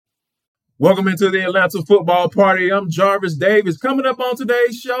Welcome into the Atlanta football party. I'm Jarvis Davis. Coming up on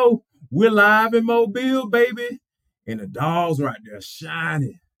today's show, we're live in Mobile, baby. And the Dawgs right there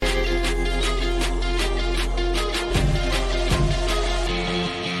shining.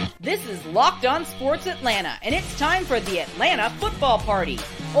 This is Locked On Sports Atlanta, and it's time for the Atlanta football party.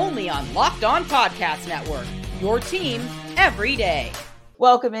 Only on Locked On Podcast Network. Your team every day.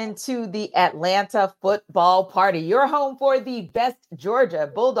 Welcome into the Atlanta football party. Your home for the best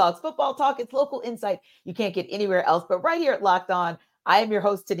Georgia Bulldogs football talk. It's local insight you can't get anywhere else, but right here at Locked On. I am your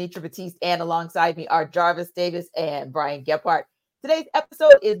host, Tenitra Batiste, and alongside me are Jarvis Davis and Brian Gephardt. Today's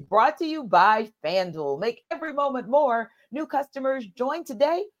episode is brought to you by FanDuel. Make every moment more. New customers join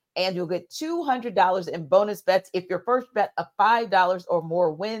today, and you'll get $200 in bonus bets if your first bet of $5 or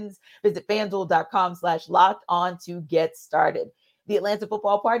more wins. Visit FanDuel.com/locked-on to get started. The Atlanta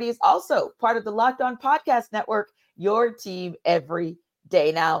football party is also part of the Locked On Podcast Network, your team every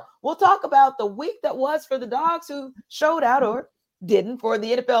day. Now, we'll talk about the week that was for the Dawgs, who showed out or didn't for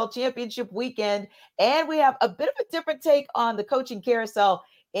the NFL championship weekend. And we have a bit of a different take on the coaching carousel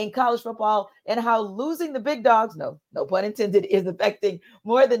in college football and how losing the big dogs, no pun intended, is affecting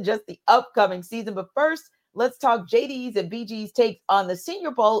more than just the upcoming season. But first, let's talk JD's and BG's takes on the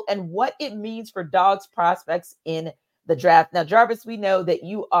Senior Bowl and what it means for Dawgs prospects in the draft. Now, Jarvis, we know that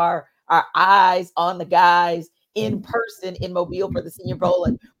you are our eyes on the guys in person in Mobile for the Senior Bowl.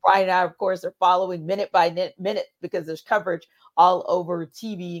 And Brian and I, of course, are following minute by minute because there's coverage all over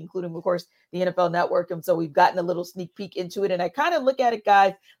TV, including, of course, the NFL Network. And so we've gotten a little sneak peek into it. And I kind of look at it,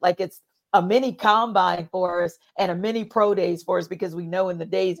 guys, like it's a mini combine for us and a mini pro days for us, because we know in the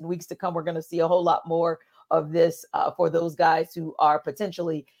days and weeks to come, we're going to see a whole lot more of this for those guys who are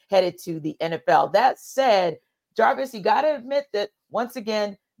potentially headed to the NFL. That said, Jarvis, you got to admit that once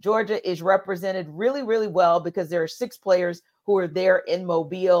again, Georgia is represented really, really well because there are 6 players who are there in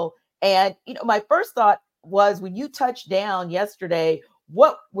Mobile. And, my first thought was when you touched down yesterday,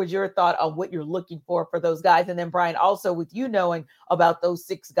 what was your thought on what you're looking for those guys? And then, Brian, also with you knowing about those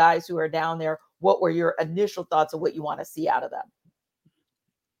 6 guys who are down there, what were your initial thoughts of what you want to see out of them?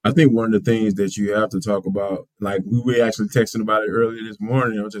 I think one of the things that you have to talk about, like we were actually texting about it earlier this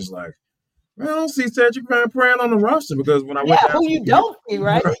morning, I was just like, I don't see Cedric Van Pran on the roster because when I went down, who you don't see,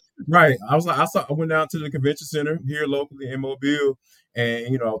 right? Right. I went down to the convention center here locally in Mobile,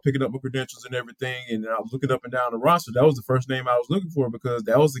 and I was picking up my credentials and everything, and I was looking up and down the roster. That was the first name I was looking for because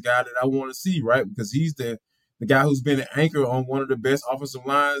that was the guy that I want to see, right? Because he's the guy who's been an anchor on one of the best offensive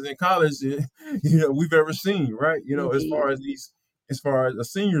lines in college, we've ever seen, right? As far as the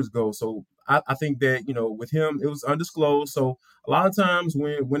seniors go. So I think that, with him, it was undisclosed. So a lot of times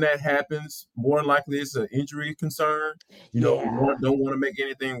when that happens, more than likely it's an injury concern. We don't want to make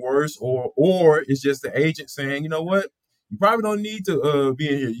anything worse, or it's just the agent saying, you know what, you probably don't need to be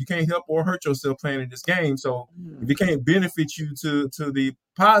in here. You can't help or hurt yourself playing in this game. So if it can't benefit you to the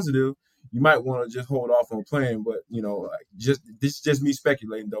positive, you might want to just hold off on playing. But, this is just me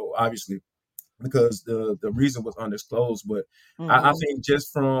speculating, though, obviously, because the reason was undisclosed. But I think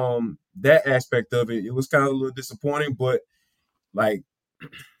just from that aspect of it, it was kind of a little disappointing. But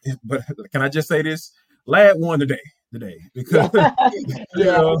can I just say this? Lad won today because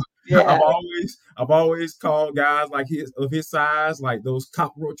I've always called guys like his size, like those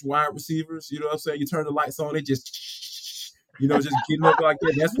cockroach wide receivers. You know what I'm saying? You turn the lights on, it just just getting up like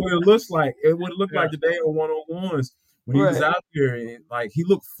that. That's what it looks like. It would look like today on one-on-ones when he was out there, and he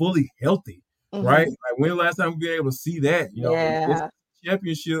looked fully healthy. Right? Like when the last time we've been able to see that, this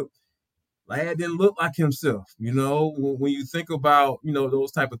championship, Lad didn't look like himself, when you think about,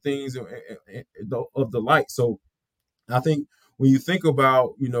 those type of things of the light. So I think when you think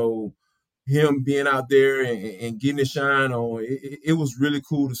about, him being out there and getting his shine on, it was really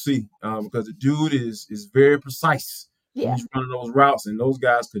cool to see because the dude is very precise. Yeah. He's running those routes, and those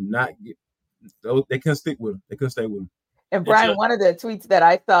guys could not they couldn't stick with him. They couldn't stay with him. And Brian, one of the tweets that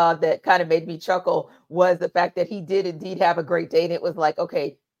I saw that kind of made me chuckle was the fact that he did indeed have a great day. And it was like,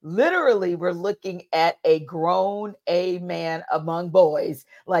 okay, literally, we're looking at a grown man among boys.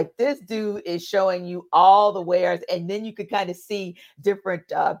 Like this dude is showing you all the wares. And then you could kind of see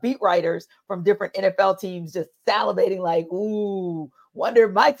different beat writers from different NFL teams just salivating like, ooh, wonder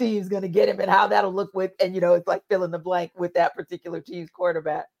if my team's going to get him and how that'll look with. And, it's like fill in the blank with that particular team's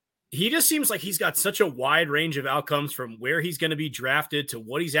quarterback. He just seems like he's got such a wide range of outcomes from where he's going to be drafted to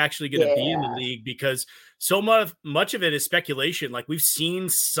what he's actually going to be in the league, because so much of it is speculation. Like we've seen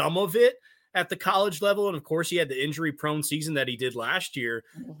some of it at the college level. And of course he had the injury prone season that he did last year,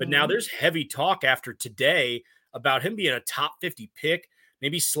 but now there's heavy talk after today about him being a top 50 pick,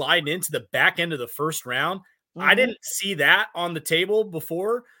 maybe sliding into the back end of the first round. I didn't see that on the table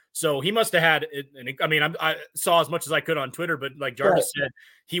before. So he must have had it. And I mean, I saw as much as I could on Twitter, but like Jarvis said,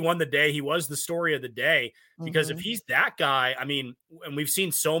 he won the day. He was the story of the day because if he's that guy, I mean, and we've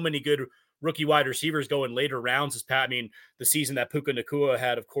seen so many good rookie wide receivers go in later rounds. I mean, the season that Puka Nacua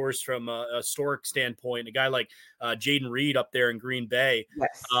had, of course, from a historic standpoint, a guy like Jaden Reed up there in Green Bay.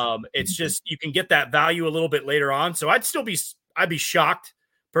 It's just, you can get that value a little bit later on. So I'd be shocked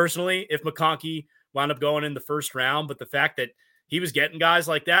personally if McConkey wound up going in the first round, but the fact that he was getting guys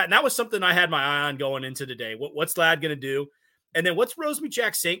like that, and that was something I had my eye on going into today. What's Ladd going to do? And then what's Rosemy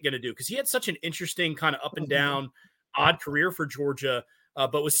Jack-Saint going to do? Because he had such an interesting kind of up and down, odd career for Georgia,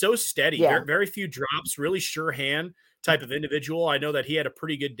 but was so steady. Very, very few drops, really sure hand type of individual. I know that he had a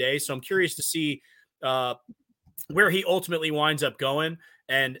pretty good day, so I'm curious to see where he ultimately winds up going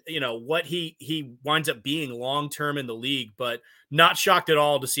and, what he winds up being long-term in the league, but not shocked at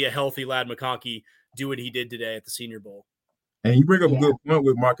all to see a healthy Ladd McConkey do what he did today at the Senior Bowl. And you bring up a good point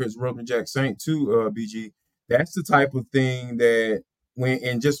with Marcus Rosemy Jack-Saint too, BG. That's the type of thing that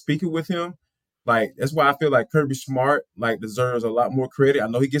and just speaking with him, like, that's why I feel like Kirby Smart, like, deserves a lot more credit. I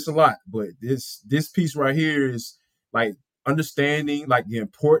know he gets a lot, but this piece right here is, like, understanding, like, the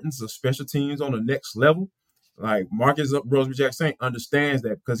importance of special teams on the next level. Like, Marcus Rosemy Jack-Saint understands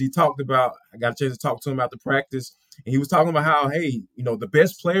that because he talked about, I got a chance to talk to him after practice, and he was talking about how, hey, the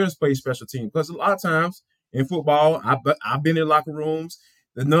best players play special teams. Because a lot of times in football, I've been in locker rooms,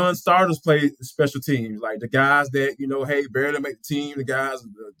 the non-starters play special teams, like the guys that, hey, barely make the team, the guys,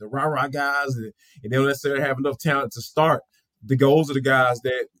 the rah-rah guys, and they don't necessarily have enough talent to start. The goals are the guys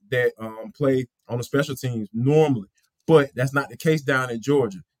that play on the special teams normally. But that's not the case down in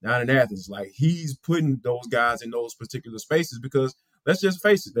Georgia, down in Athens. Like, he's putting those guys in those particular spaces because, let's just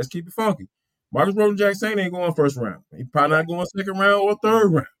face it, let's keep it funky. Marcus Rosemy Jack-Saint ain't going first round. He's probably not going second round or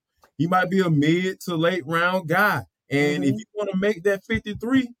third round. He might be a mid to late round guy. And if you want to make that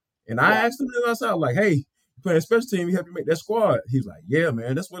 53, and I asked him outside, like, hey, you playing special team, you help you make that squad. He's like, yeah,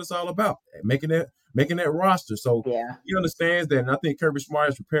 man, that's what it's all about, making that roster. So he understands that, and I think Kirby Smart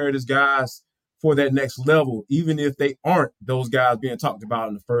has prepared his guys for that next level, even if they aren't those guys being talked about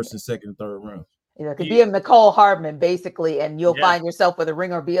in the first and second and third round. It could be a Nicole Hardman, basically, and you'll find yourself with a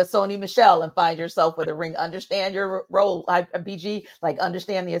ring, or be a Sony Michelle and find yourself with a ring. Understand your role, BG, like,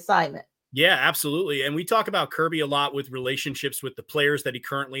 understand the assignment. Yeah, absolutely. And we talk about Kirby a lot with relationships with the players that he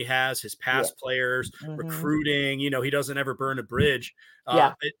currently has, his past players, recruiting, he doesn't ever burn a bridge.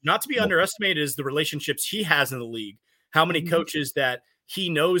 Not to be underestimated is the relationships he has in the league, how many coaches that he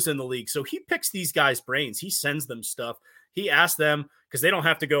knows in the league. So he picks these guys' brains. He sends them stuff. He asks them, because they don't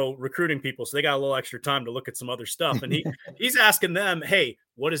have to go recruiting people, so they got a little extra time to look at some other stuff. And he's asking them, hey,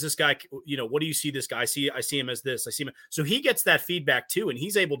 what is this guy? What do you see this guy? I see him as this. I see him. So he gets that feedback too, and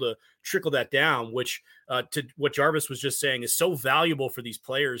he's able to trickle that down, which to what Jarvis was just saying is so valuable for these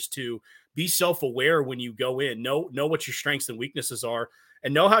players to be self-aware when you go in, know what your strengths and weaknesses are,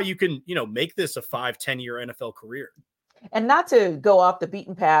 and know how you can, make this a 5-10 year NFL career. And not to go off the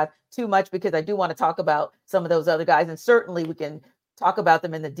beaten path too much, because I do want to talk about some of those other guys, and certainly we can talk about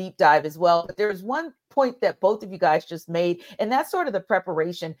them in the deep dive as well. But there's one point that both of you guys just made, and that's sort of the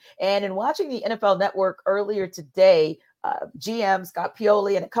preparation. And in watching the NFL Network earlier today, GM Scott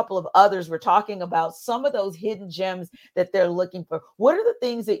Pioli and a couple of others were talking about some of those hidden gems that they're looking for. What are the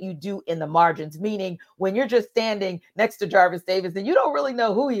things that you do in the margins? Meaning, when you're just standing next to Jarvis Davis and you don't really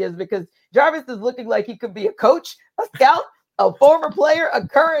know who he is, because Jarvis is looking like he could be a coach, a scout, a former player, a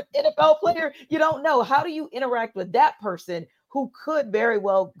current NFL player. You don't know. How do you interact with that person who could very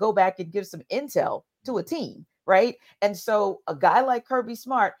well go back and give some intel to a team, right? And so a guy like Kirby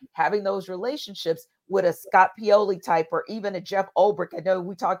Smart, having those relationships with a Scott Pioli type, or even a Jeff Ulbrich. I know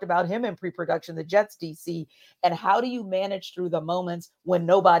we talked about him in pre-production, the Jets DC. And how do you manage through the moments when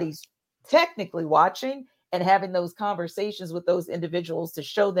nobody's technically watching, and having those conversations with those individuals to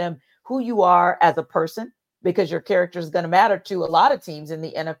show them who you are as a person, because your character is going to matter to a lot of teams in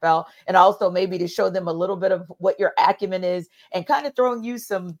the NFL, and also maybe to show them a little bit of what your acumen is, and kind of throwing you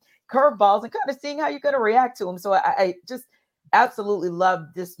some curveballs and kind of seeing how you're going to react to them. So I just absolutely love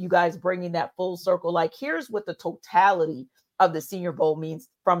this, you guys bringing that full circle. Like, here's what the totality of the Senior Bowl means,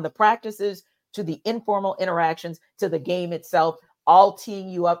 from the practices to the informal interactions to the game itself, all teeing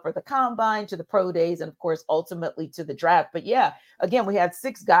you up for the combine, to the pro days, and of course, ultimately to the draft. But yeah, again, we had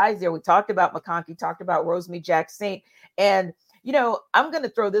 6 guys there. We talked about McConkey, talked about Rosemy Jack-Saint, and I'm going to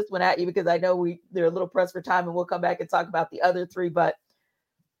throw this one at you because I know they're a little pressed for time, and we'll come back and talk about the other 3. But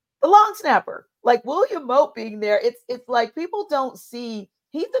the long snapper, like William Mote being there, it's like people don't see.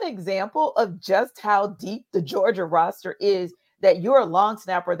 He's an example of just how deep the Georgia roster is, that you're a long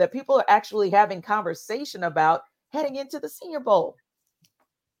snapper that people are actually having conversation about heading into the Senior Bowl.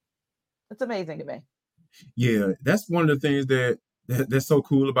 It's amazing to me. Yeah, that's one of the things that's so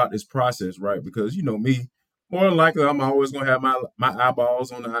cool about this process, right? Because me, more than likely, I'm always gonna have my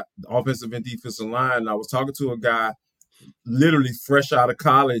eyeballs on the offensive and defensive line. And I was talking to a guy literally fresh out of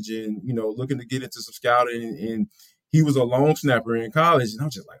college and looking to get into some scouting, and he was a long snapper in college, and I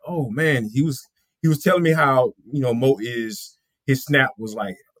was just like, oh man, he was telling me how Mo is, his snap was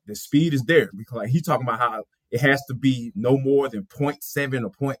like, the speed is there, because like he talking about how it has to be no more than 0.7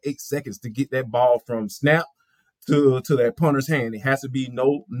 or 0.8 seconds to get that ball from snap to that punter's hand. It has to be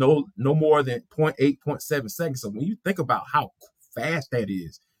no more than 0.8, 0.7 seconds. So when you think about how fast that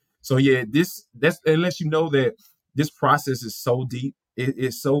is, so yeah, that's unless you know that this process is so deep,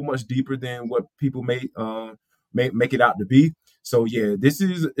 it's so much deeper than what people make it out to be. So yeah,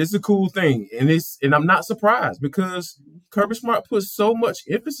 it's a cool thing, and I'm not surprised, because Kirby Smart puts so much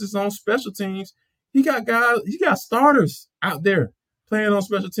emphasis on special teams. He got starters out there playing on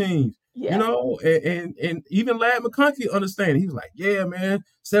special teams. Yeah. And even Lad McConkey understand. He was like, yeah, man,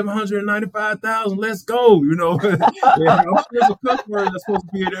 795,000, let's go. And I'm sure there's a customer that's supposed to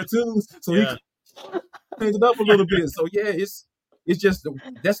be there too. So he changed it up a little bit. So yeah, it's just,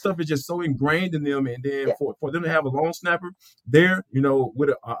 that stuff is just so ingrained in them. And then for them to have a long snapper there, with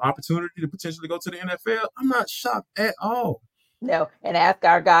an opportunity to potentially go to the NFL, I'm not shocked at all. No, and ask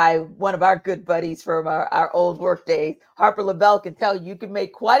our guy, one of our good buddies from our old work days, Harper LaBelle, can tell you can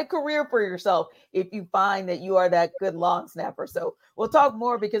make quite a career for yourself if you find that you are that good long snapper. So we'll talk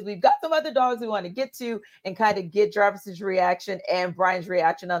more, because we've got some other dogs we want to get to and kind of get Jarvis's reaction and Brian's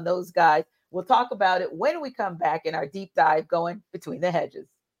reaction on those guys. We'll talk about it when we come back in our deep dive going between the hedges.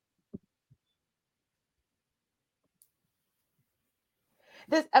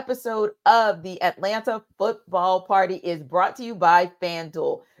 This episode of the Atlanta Football Party is brought to you by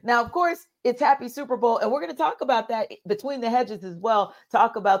FanDuel. Now, of course, it's Happy Super Bowl, and we're going to talk about that between the hedges as well.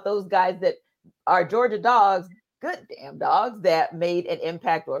 Talk about those guys that are Georgia Dogs, good damn dogs, that made an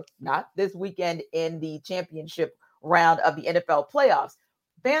impact, or not, this weekend in the championship round of the NFL playoffs.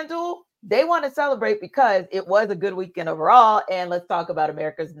 FanDuel, they want to celebrate because it was a good weekend overall. And let's talk about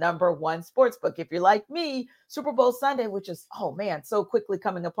America's #1 sportsbook. If you're like me, Super Bowl Sunday, which is, oh man, so quickly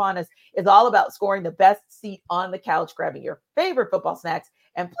coming upon us, is all about scoring the best seat on the couch, grabbing your favorite football snacks,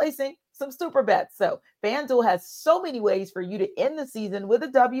 and placing some super bets. So FanDuel has so many ways for you to end the season with a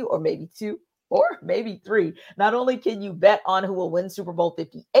W, or maybe 2, or maybe 3. Not only can you bet on who will win Super Bowl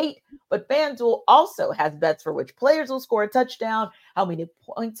 58, but FanDuel also has bets for which players will score a touchdown, how many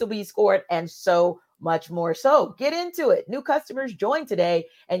points will be scored, and so much more. So get into it. New customers join today,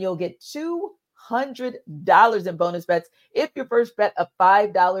 and you'll get $200 in bonus bets if your first bet of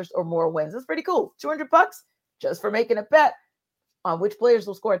 $5 or more wins. That's pretty cool. $200 just for making a bet on which players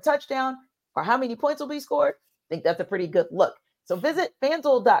will score a touchdown or how many points will be scored. I think that's a pretty good look. So visit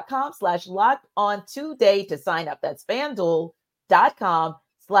FanDuel.com/locked-on today to sign up. That's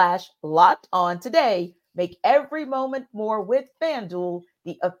FanDuel.com/locked-on today. Make every moment more with FanDuel,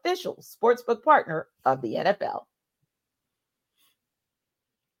 the official sportsbook partner of the NFL.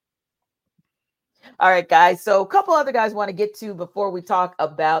 All right, guys. So a couple other guys want to get to before we talk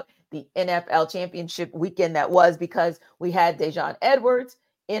about the NFL championship weekend that was, because we had Daijun Edwards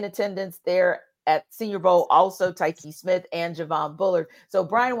in attendance there at Senior Bowl, also Tyke Smith and Javon Bullard. So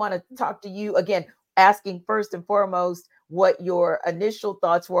Brian, I want to talk to you again, asking first and foremost what your initial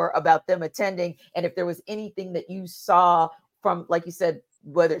thoughts were about them attending, and if there was anything that you saw from, like you said,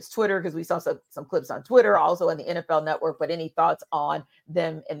 whether it's Twitter, because we saw some clips on Twitter, also in the NFL Network, but any thoughts on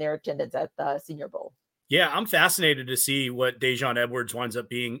them and their attendance at the Senior Bowl? Yeah, I'm fascinated to see what Daijun Edwards winds up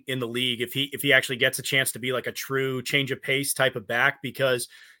being in the league, if he actually gets a chance to be like a true change of pace type of back, because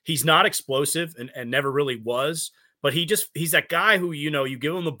he's not explosive and never really was, but he's that guy who, you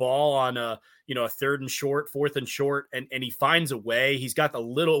give him the ball on a 3rd and short, 4th and short, and he finds a way. He's got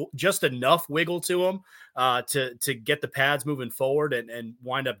just enough wiggle to him to get the pads moving forward and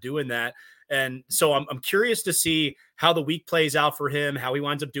wind up doing that. And so I'm curious to see how the week plays out for him, how he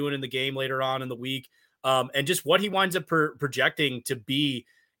winds up doing in the game later on in the week. And just what he winds up projecting to be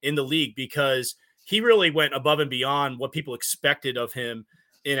in the league, because he really went above and beyond what people expected of him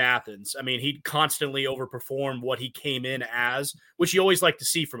in Athens. I mean, he constantly overperformed what he came in as, which you always like to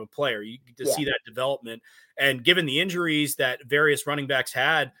see from a player. You get to see that development. And given the injuries that various running backs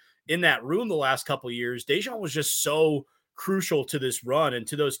had in that room the last couple of years, Daijun was just so crucial to this run and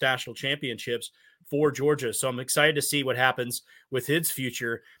to those national championships for Georgia. So I'm excited to see what happens with his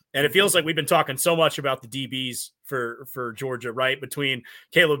future. And it feels like we've been talking so much about the DBs for Georgia, right? Between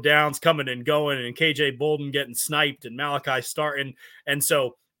Caleb Downs coming and going and KJ Bolden getting sniped and Malachi starting. And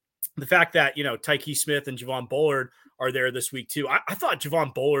so the fact that, Tyke Smith and Javon Bullard are there this week too. I thought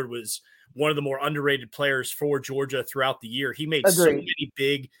Javon Bullard was one of the more underrated players for Georgia throughout the year. He made so many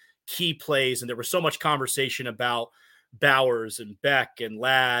big key plays, and there was so much conversation about Bowers and Beck and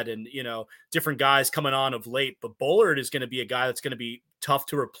Ladd and, different guys coming on of late. But Bullard is going to be a guy that's going to be tough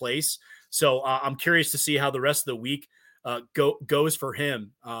to replace. So I'm curious to see how the rest of the week goes for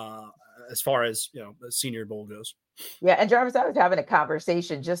him as far as, the Senior Bowl goes. Yeah. And Jarvis, I was having a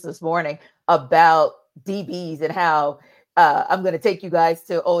conversation just this morning about DBs and how I'm going to take you guys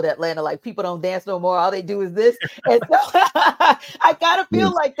to old Atlanta. Like, people don't dance no more. All they do is this. And so I kind of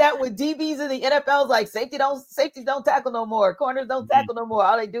feel like that with DBs in the NFL. Like, safeties don't tackle no more. Corners don't tackle no more.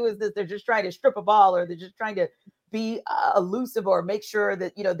 All they do is this. They're just trying to strip a ball, or they're just trying to be elusive or make sure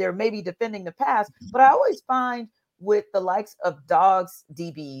that, they're maybe defending the pass. But I always find with the likes of Dawgs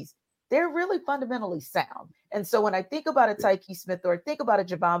DBs, they're really fundamentally sound. And so when I think about a Tyke Smith or I think about a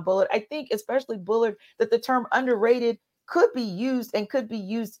Javon Bullard, I think especially Bullard, that the term underrated could be used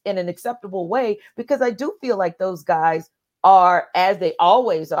in an acceptable way, because I do feel like those guys are, as they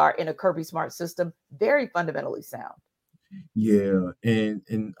always are in a Kirby Smart system, very fundamentally sound. Yeah,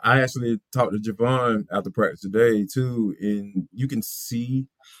 and I actually talked to Javon after practice today too, and you can see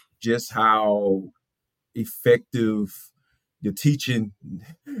just how effective the teaching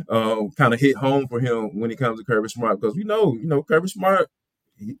kind of hit home for him when it comes to Kirby Smart, because we know Kirby Smart,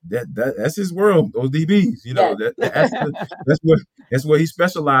 that's his world. Those DBs, that's what he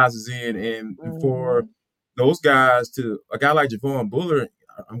specializes in, and for those guys, to a guy like Javon Bullard,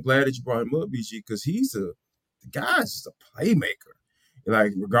 I'm glad that you brought him up, BG, because the guy's just a playmaker.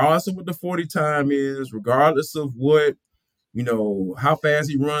 Like, regardless of what the 40 time is, regardless of what, how fast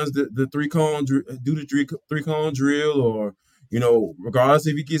he runs the three-cone drill, or, regardless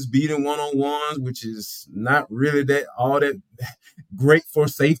if he gets beaten one-on-ones, which is not really all that great for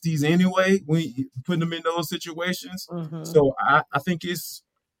safeties anyway, when you put them in those situations. So I think he's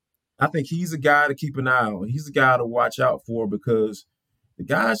a guy to keep an eye on. He's a guy to watch out for, because the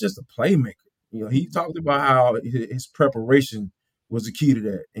guy's just a playmaker. He talked about how his preparation was the key to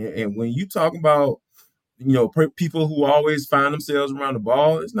that. And when you talk about, people who always find themselves around the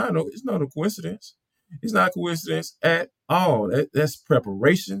ball, it's not a coincidence. It's not a coincidence at all. That's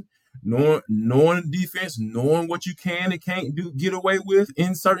preparation, knowing the defense, knowing what you can and can't get away with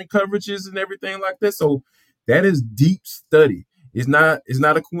in certain coverages and everything like that. So that is deep study. It's not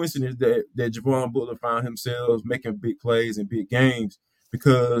a coincidence that Javon Bullard found himself making big plays and big games,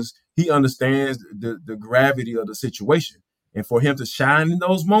 because he understands the gravity of the situation. And for him to shine in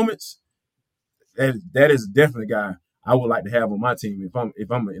those moments, that is definitely a guy I would like to have on my team if I'm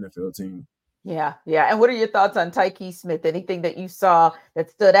an NFL team. Yeah. And what are your thoughts on Tyke Smith? Anything that you saw that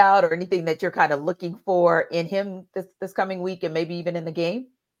stood out, or anything that you're kind of looking for in him this coming week, and maybe even in the game?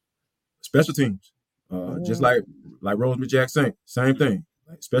 Special teams, just like Rosemary Jackson, same thing.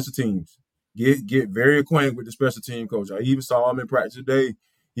 Like, special teams, get very acquainted with the special team coach. I even saw him in practice today.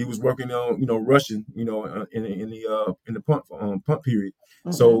 He was working on, rushing, in the punt period.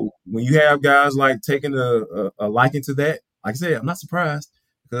 So when you have guys like taking a liking to that, like I said, I'm not surprised,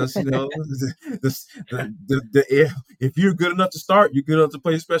 because if you're good enough to start, you're good enough to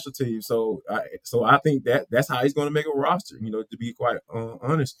play special teams. So I think that's how he's going to make a roster. To be quite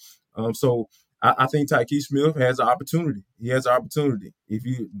honest. So I think Tyke Smith has an opportunity. He has an opportunity.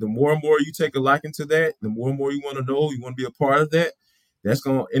 The more and more you take a liking to that, the more and more you want to know, you want to be a part of that.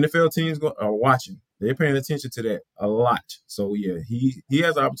 NFL teams are watching. They're paying attention to that a lot. So yeah, he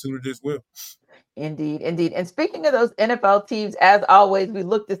has an opportunity as well. Indeed. And speaking of those NFL teams, as always, we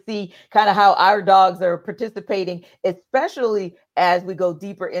look to see kind of how our Dogs are participating, especially as we go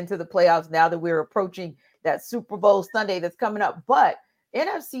deeper into the playoffs, now that we're approaching that Super Bowl Sunday that's coming up. But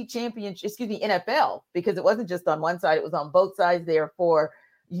NFL, because it wasn't just on one side, it was on both sides there for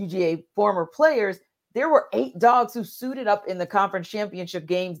UGA former players. There were 8 Dogs who suited up in the conference championship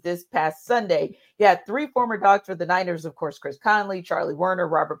games this past Sunday. You had 3 former Dogs for the Niners, of course, Chris Conley, Charlie Werner,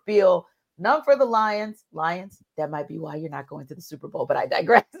 Robert Beal. None for the Lions. That might be why you're not going to the Super Bowl, but I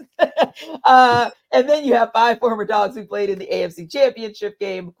digress. And then you have 5 former Dogs who played in the AFC Championship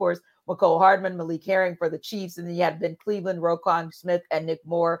game. Of course, McCole Hardman, Malik Herring for the Chiefs. And then you had Ben Cleveland, Roquan Smith, and Nick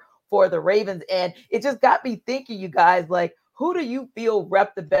Moore for the Ravens. And it just got me thinking, you guys, like, who do you feel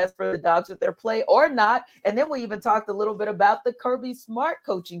rep the best for the Dogs with their play or not? And then we even talked a little bit about the Kirby Smart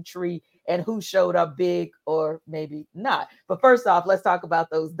coaching tree and who showed up big or maybe not. But first off, let's talk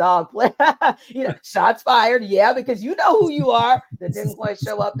about those Dog play. Shots fired. Yeah, because you know who you are that didn't quite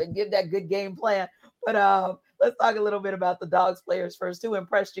show up and give that good game plan. But let's talk a little bit about the Dogs players first. Who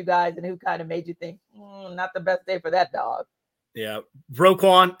impressed you guys and who kind of made you think, not the best day for that Dog? Yeah,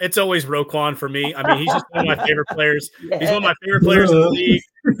 Roquan. It's always Roquan for me. I mean, he's just one of my favorite players. Yeah. He's one of my favorite players in the league.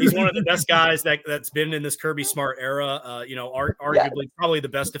 He's one of the best guys that's been in this Kirby Smart era. Arguably probably the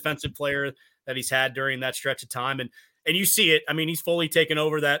best defensive player that he's had during that stretch of time. And you see it. I mean, he's fully taken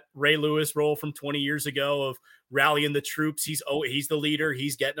over that Ray Lewis role from 20 years ago of rallying the troops. He's the leader.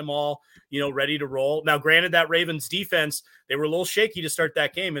 He's getting them all, ready to roll. Now, granted, that Ravens defense, they were a little shaky to start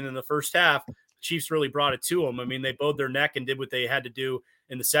that game. And in the first half, Chiefs really brought it to them. I mean, they bowed their neck and did what they had to do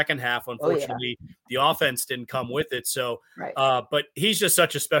in the second half. Unfortunately, the offense didn't come with it. So, but he's just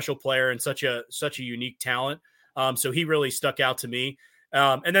such a special player and such a unique talent. So he really stuck out to me.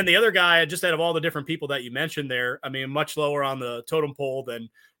 And then the other guy, just out of all the different people that you mentioned there, I mean, much lower on the totem pole than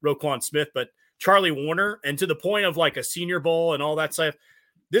Roquan Smith, but Charlie Warner, and to the point of like a Senior Bowl and all that stuff.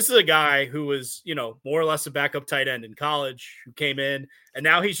 This is a guy who was, more or less a backup tight end in college who came in, and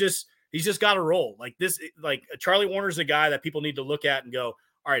now he's just got to roll like this. Like Charlie Warner's a guy that people need to look at and go,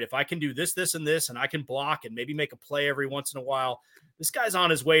 all right, if I can do this, this, and this, and I can block and maybe make a play every once in a while, this guy's on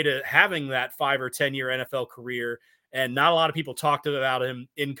his way to having that 5 or 10 year NFL career. And not a lot of people talked about him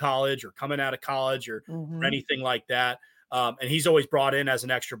in college or coming out of college or anything like that. And he's always brought in as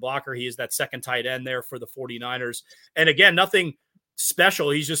an extra blocker. He is that second tight end there for the 49ers. And again, nothing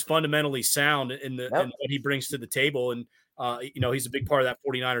special. He's just fundamentally sound in what he brings to the table. And, he's a big part of that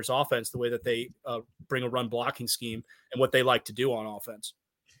 49ers offense, the way that they bring a run blocking scheme and what they like to do on offense.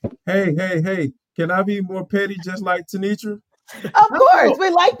 Hey. Can I be more petty just like Tenitra? Of course. We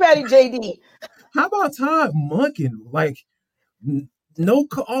like petty, JD. How about Todd Monken? Like, no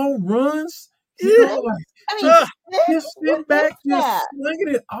call runs? Just sit back, just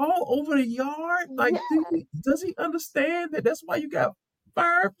slinging it all over the yard. Like, does he understand that that's why you got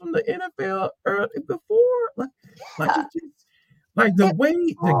fired from the NFL early before? Like the way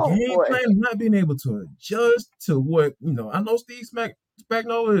the game plan, not being able to adjust to what, I know Steve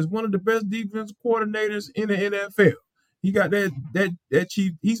Spagnuolo is one of the best defensive coordinators in the NFL. He got that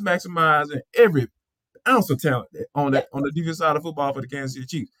chief. He's maximizing every ounce of talent on the defensive side of football for the Kansas City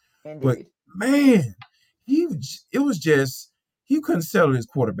Chiefs. Indeed. But man, it was just he couldn't settle his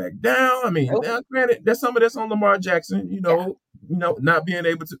quarterback down. I mean, now, granted, that's some of that's on Lamar Jackson. Not being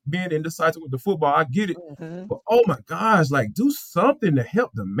indecisive with the football. I get it, but oh my gosh, like do something to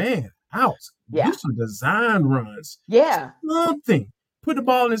help the man out. Do some design runs. Something. Put the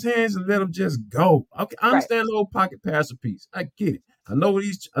ball in his hands and let him just go. Okay, I understand the old pocket passer piece. I get it. I know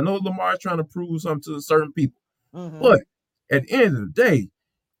Lamar's trying to prove something to certain people. But at the end of the day,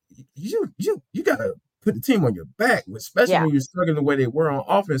 you gotta put the team on your back, especially when you're struggling the way they were on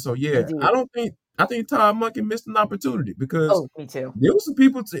offense. So I think Todd Monken missed an opportunity because me too. There was some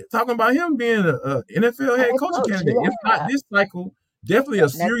people talking about him being an NFL head coaching candidate. If not this cycle, definitely a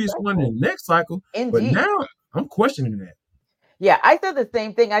serious one in the next cycle. Indeed. But now I'm questioning that. Yeah, I said the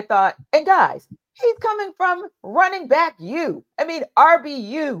same thing. I thought, and guys, he's coming from running back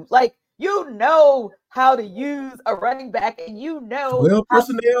RBU. Like, how to use a running back, and 12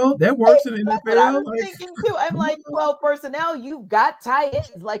 personnel that works in the NFL. I was thinking too. I'm like, 12 personnel. You've got tight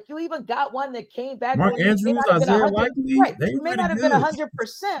ends. Like, you even got one that came back. Mark Andrews, Isaiah Likely. Right. He may not have been 100%,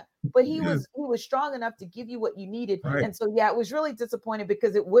 but he was strong enough to give you what you needed. Right. And so, it was really disappointing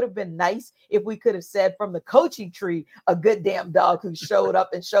because it would have been nice if we could have said from the coaching tree, a good damn dog who showed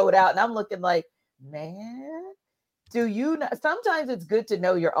up and showed out. And I'm looking like, man, sometimes it's good to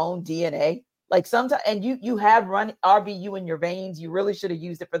know your own DNA. Like sometimes, and you have run RBU in your veins. You really should have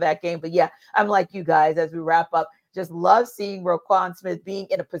used it for that game. But I'm like you guys, as we wrap up, just love seeing Roquan Smith being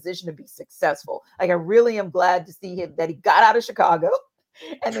in a position to be successful. Like, I really am glad to see him that he got out of Chicago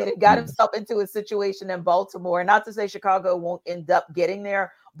and then he got himself into a situation in Baltimore. Not to say Chicago won't end up getting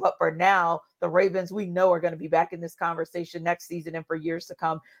there, but for now, the Ravens, we know, are going to be back in this conversation next season and for years to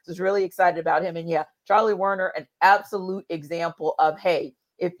come. So I was really excited about him. And Charlie Warner, an absolute example of, hey,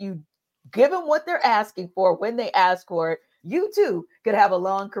 if you give them what they're asking for when they ask for it, you too could have a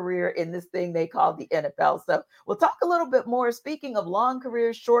long career in this thing they call the NFL. So we'll talk a little bit more. Speaking of long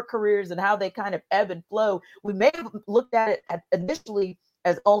careers, short careers, and how they kind of ebb and flow, we may have looked at it initially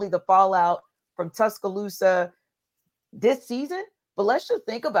as only the fallout from Tuscaloosa this season. But let's just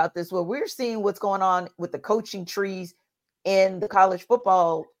think about this. Well, we're seeing what's going on with the coaching trees in the college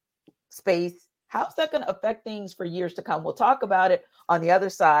football space. How's that going to affect things for years to come? We'll talk about it on the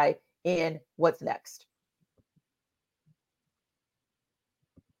other side in What's Next.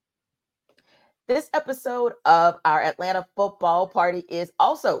 This episode of our Atlanta Football Party is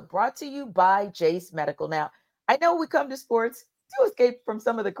also brought to you by Jace Medical. Now, I know we come to sports to escape from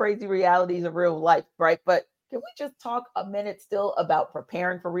some of the crazy realities of real life, right? But can we just talk a minute still about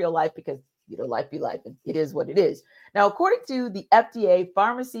preparing for real life? Because life be life, and it is what it is. Now, according to the FDA,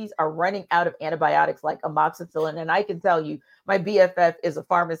 pharmacies are running out of antibiotics like amoxicillin, and I can tell you, my BFF is a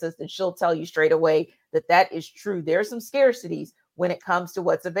pharmacist, and she'll tell you straight away that is true. There are some scarcities when it comes to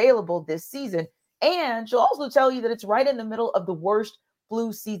what's available this season, and she'll also tell you that it's right in the middle of the worst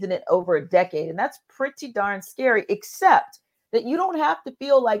flu season in over a decade, and that's pretty darn scary, except that you don't have to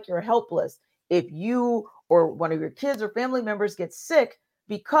feel like you're helpless if you or one of your kids or family members get sick,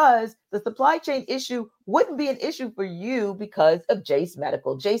 because the supply chain issue wouldn't be an issue for you because of Jace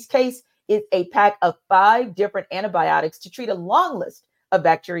Medical. Jace Case is a pack of 5 different antibiotics to treat a long list of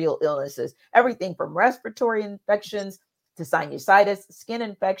bacterial illnesses, everything from respiratory infections to sinusitis, skin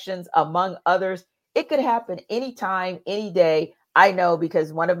infections, among others. It could happen anytime, any day. I know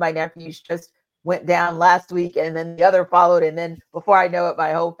because one of my nephews just went down last week and then the other followed. And then before I know it,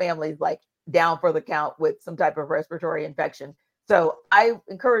 my whole family's like down for the count with some type of respiratory infection. So I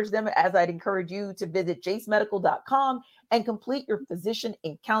encourage them, as I'd encourage you, to visit jacemedical.com and complete your physician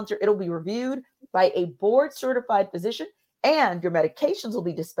encounter. It'll be reviewed by a board certified physician, and your medications will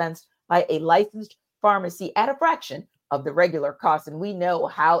be dispensed by a licensed pharmacy at a fraction of the regular cost. And we know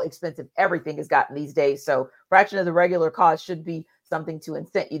how expensive everything has gotten these days. So fraction of the regular cost should be something to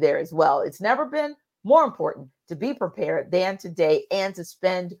incent you there as well. It's never been more important to be prepared than today and to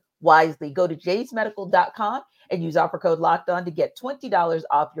spend wisely. Go to jacemedical.com and use offer code Locked On to get $20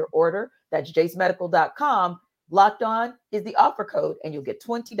 off your order. That's jacemedical.com. Locked On is the offer code, and you'll get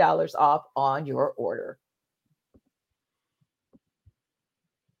 $20 off on your order.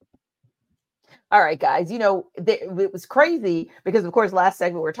 All right, guys, it was crazy because, of course, last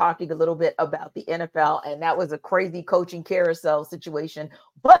segment, we're talking a little bit about the NFL, and that was a crazy coaching carousel situation.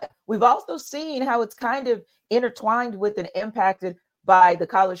 But we've also seen how it's kind of intertwined with and impacted by the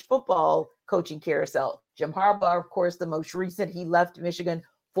college football coaching carousel. Jim Harbaugh, of course, the most recent, he left Michigan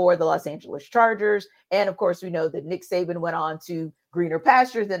for the Los Angeles Chargers. And of course, we know that Nick Saban went on to greener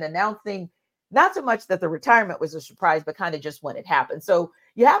pastures and announcing not so much that the retirement was a surprise, but kind of just when it happened. So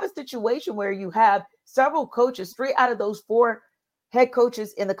you have a situation where you have several coaches, 3 out of those 4 head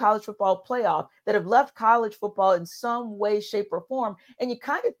coaches in the college football playoff that have left college football in some way, shape, or form. And you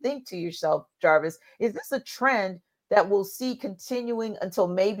kind of think to yourself, Jarvis, is this a trend that we'll see continuing until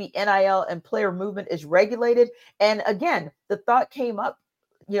maybe NIL and player movement is regulated? And again, the thought came up,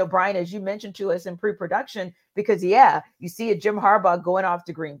 Brian, as you mentioned to us in pre-production, because you see a Jim Harbaugh going off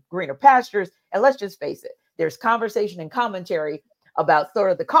to greener pastures. And let's just face it, there's conversation and commentary about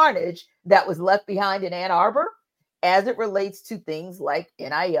sort of the carnage that was left behind in Ann Arbor as it relates to things like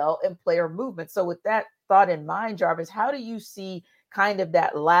NIL and player movement. So with that thought in mind, Jarvis, how do you see kind of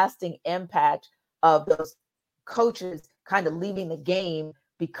that lasting impact of those coaches kind of leaving the game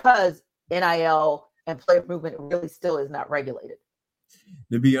because NIL and player movement really still is not regulated?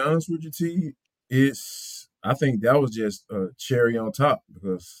 To be honest with you, T, I think that was just a cherry on top,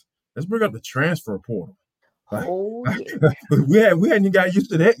 because let's bring up the transfer portal. We hadn't even got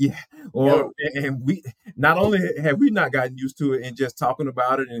used to that yet. And we not only have we not gotten used to it and just talking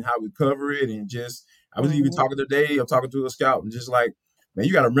about it and how we cover it, and just I was even talking today, I'm talking to a scout, and just like, man,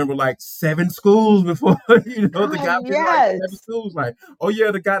 you got to remember like 7 schools before, the guy played like 7 schools. Like, oh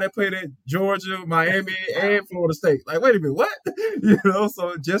yeah, the guy that played at Georgia, Miami, and Florida State. Like, wait a minute, what?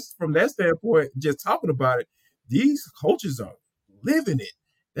 So just from that standpoint, just talking about it, these coaches are living it.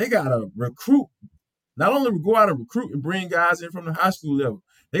 They got to recruit, not only go out and recruit and bring guys in from the high school level,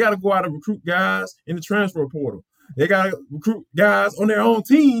 they got to go out and recruit guys in the transfer portal. They got to recruit guys on their own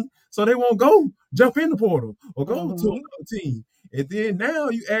team so they won't go jump in the portal or go to another team. And then now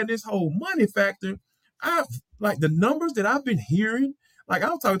you add this whole money factor. Like the numbers that I've been hearing, like I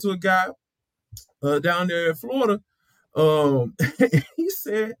was talking to a guy down there in Florida. He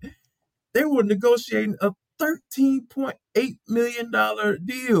said they were negotiating a $13.8 million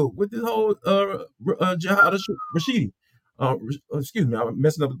deal with this whole Jihad Rashidi. Excuse me, I'm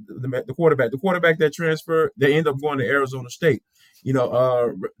messing up the quarterback. The quarterback that transferred, they end up going to Arizona State.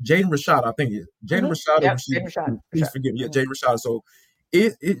 Jaden Rashad, I think Jaden Rashad. Yep, Rashad. Please forgive me. Yeah, Jaden Rashad. So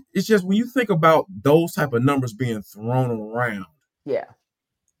it's just when you think about those type of numbers being thrown around. Yeah,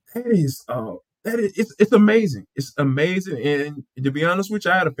 it's amazing. It's amazing. And to be honest with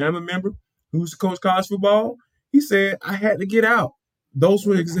you, I had a family member who's coached college football. He said I had to get out.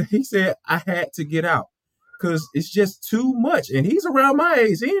 He said I had to get out because it's just too much. And he's around my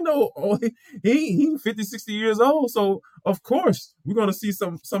age. He 50, 60 years old. So of course we're gonna see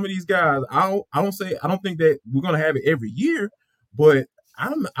some of these guys. I don't think that we're gonna have it every year, but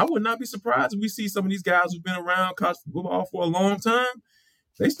I would not be surprised if we see some of these guys who've been around college football for a long time.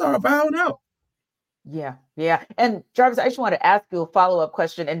 They start bowing out. Yeah. Yeah. And Jarvis, I just want to ask you a follow-up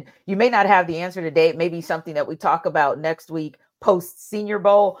question, and you may not have the answer today. It may be something that we talk about next week post Senior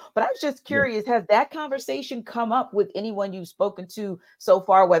Bowl. But I was just Yeah. curious, has that conversation come up with anyone you've spoken to so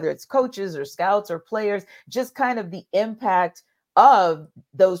far, whether it's coaches or scouts or players, just kind of the impact of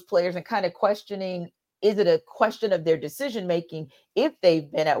those players and kind of questioning, is it a question of their decision making if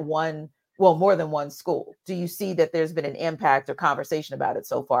they've been at more than one school? Do you see that there's been an impact or conversation about it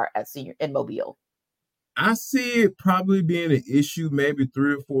so far at Senior in Mobile? I see it probably being an issue maybe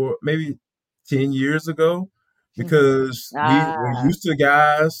 3 or 4, maybe 10 years ago, Mhm. because we're Ah, used to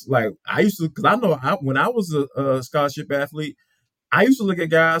guys like I used to, because I know when I was a scholarship athlete, I used to look at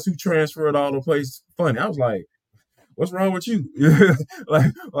guys who transferred all the places funny. I was like, what's wrong with you?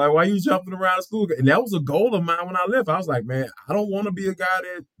 like why you jumping around school? And that was a goal of mine when I left. I was like, man, I don't want to be a guy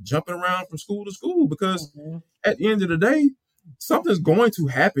that jumping around from school to school, because mhm. at the end of the day, something's going to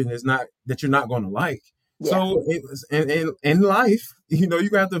happen is not that you're not going to like. Yeah. So it was, and in life, you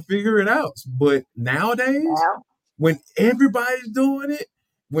got to figure it out. But nowadays, Now, when everybody's doing it,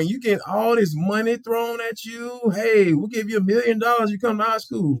 when you get all this money thrown at you, hey, we'll give you $1 million, you come to our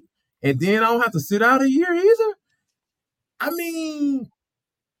school, and then I don't have to sit out a year either. I mean,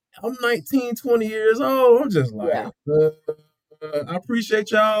 I'm 19, 20 years old. I'm just yeah, like, I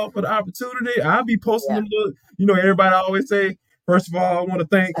appreciate y'all for the opportunity. I'll be posting yeah. them. Everybody always say, first of all, I want to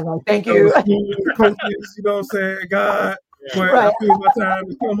thank I'm like, thank the you. school, the coaches, what I'm saying, God. Yeah. But I Right. feel my time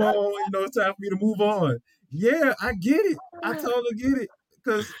has come on. It's time for me to move on. Yeah, I get it. I totally get it,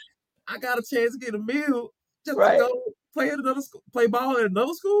 because I got a chance to get a meal just to Right. go play at another school, play ball at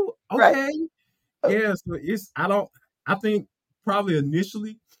another school. Right. Okay, yeah, so I think probably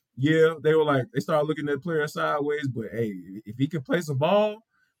initially, yeah, they started looking at the player sideways, but hey, if he can play some ball,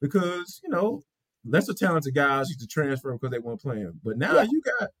 because lesser talented guys used to transfer because they weren't playing. But now Yeah. you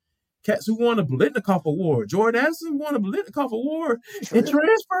got cats who won a Biletnikoff Award. Jordan Addison won a Biletnikoff Award and True.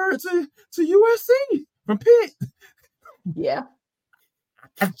 transferred to USC from Pitt. Yeah.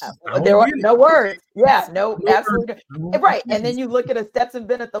 I There don't were get it. no words. Yeah. No, No words. absolutely. Right. And then you look at a Stetson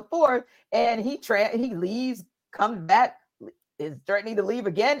Bennett the fourth, and he leaves, comes back, is threatening to leave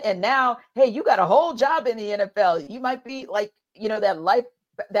again. And now, hey, you got a whole job in the NFL. You might be like,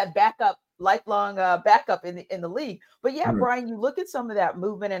 that backup, lifelong backup in the league. But yeah, Right. Brian, you look at some of that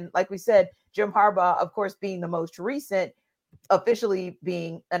movement, and like we said, Jim Harbaugh, of course, being the most recent, officially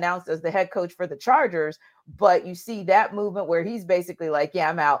being announced as the head coach for the Chargers. But you see that movement where he's basically like, yeah,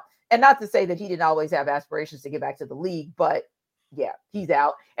 I'm out. And not to say that he didn't always have aspirations to get back to the league, but yeah, he's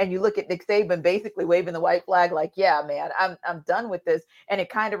out. And you look at Nick Saban basically waving the white flag, like, yeah, man, I'm done with this. And it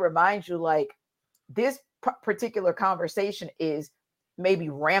kind of reminds you, like, this particular conversation is maybe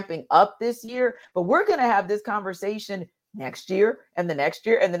ramping up this year, but we're going to have this conversation next year and the next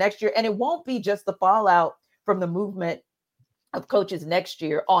year and the next year. And it won't be just the fallout from the movement of coaches next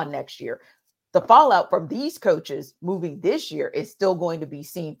year on next year. The fallout from these coaches moving this year is still going to be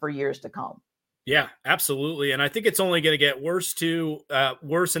seen for years to come. Yeah, absolutely. And I think it's only going to get worse too,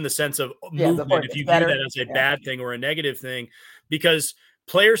 worse in the sense of Yeah, before movement, it if gets you view better. that as a Yeah. bad thing or a negative thing, because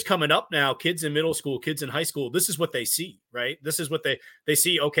players coming up now, kids in middle school, kids in high school, this is what they see, right? This is what they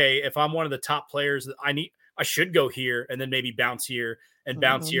see. Okay, if I'm one of the top players, I should go here and then maybe bounce here and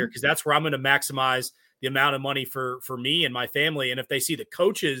bounce here, because that's where I'm going to maximize the amount of money for me and my family. And if they see the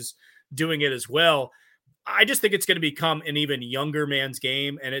coaches doing it as well, I just think it's going to become an even younger man's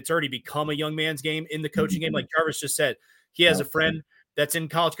game, and it's already become a young man's game in the coaching game. Like Jarvis just said, he has a friend that's in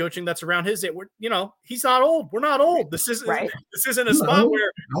college coaching that's around his age. He's not old. We're not old. This isn't a spot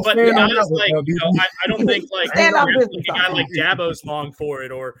where, but the guys like, I don't think like a guy like Dabo's long for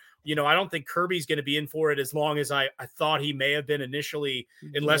it, or I don't think Kirby's going to be in for it as long as I thought he may have been initially,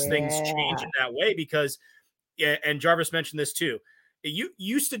 unless things change in that way. Because, and Jarvis mentioned this too, you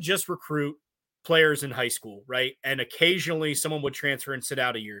used to just recruit players in high school, right? And occasionally someone would transfer and sit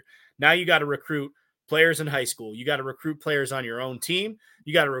out a year. Now you got to recruit players in high school. You got to recruit players on your own team.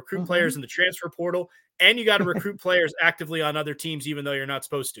 You got to recruit players in the transfer portal, and you got to recruit players actively on other teams, even though you're not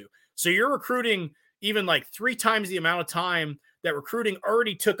supposed to. So you're recruiting even like 3 times the amount of time that recruiting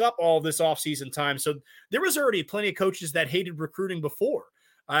already took up all this offseason time. So there was already plenty of coaches that hated recruiting before.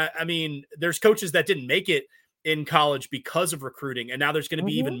 I mean, there's coaches that didn't make it in college because of recruiting. And now there's going to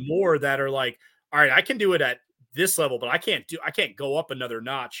be even more that are like, all right, I can do it at this level, but I can't go up another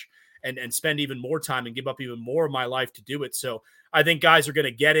notch and spend even more time and give up even more of my life to do it. So I think guys are going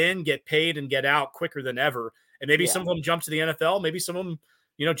to get in, get paid, and get out quicker than ever. And maybe some of them jump to the NFL. Maybe some of them,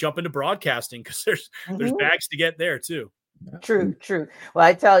 jump into broadcasting, because there's bags to get there too. True. Well,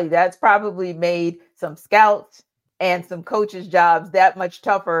 I tell you, that's probably made some scouts and some coaches' jobs that much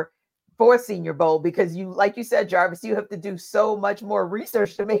tougher for Senior Bowl, because you, like you said, Jarvis, you have to do so much more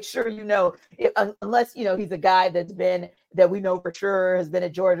research to make sure unless he's a guy that we know for sure has been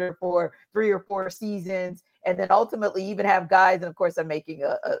at Georgia for 3 or 4 seasons, and then ultimately even have guys, and of course I'm making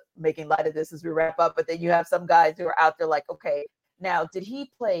light of this as we wrap up, but then you have some guys who are out there like, okay, now did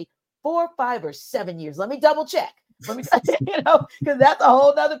he play 4, 5, or 7 years? Let me double check. Let me, because that's a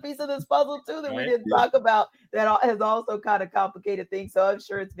whole nother piece of this puzzle too that we didn't talk about, that has also kind of complicated things. So I'm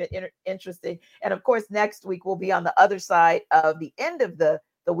sure it's been interesting. And of course, next week we'll be on the other side of the end of the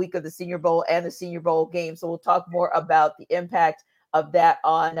week of the Senior Bowl and the Senior Bowl game. So we'll talk more about the impact of that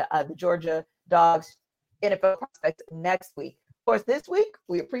on the Georgia Dawgs NFL prospects next week. Of course, this week,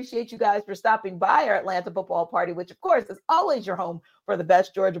 we appreciate you guys for stopping by our Atlanta football party, which of course is always your home for the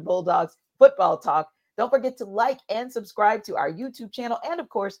best Georgia Bulldogs football talk. Don't forget to like and subscribe to our YouTube channel. And of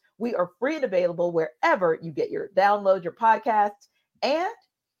course, we are free and available wherever you get your download, your podcasts. And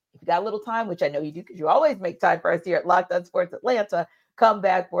if you got a little time, which I know you do, because you always make time for us here at Locked On Sports Atlanta, come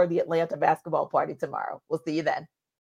back for the Atlanta basketball party tomorrow. We'll see you then.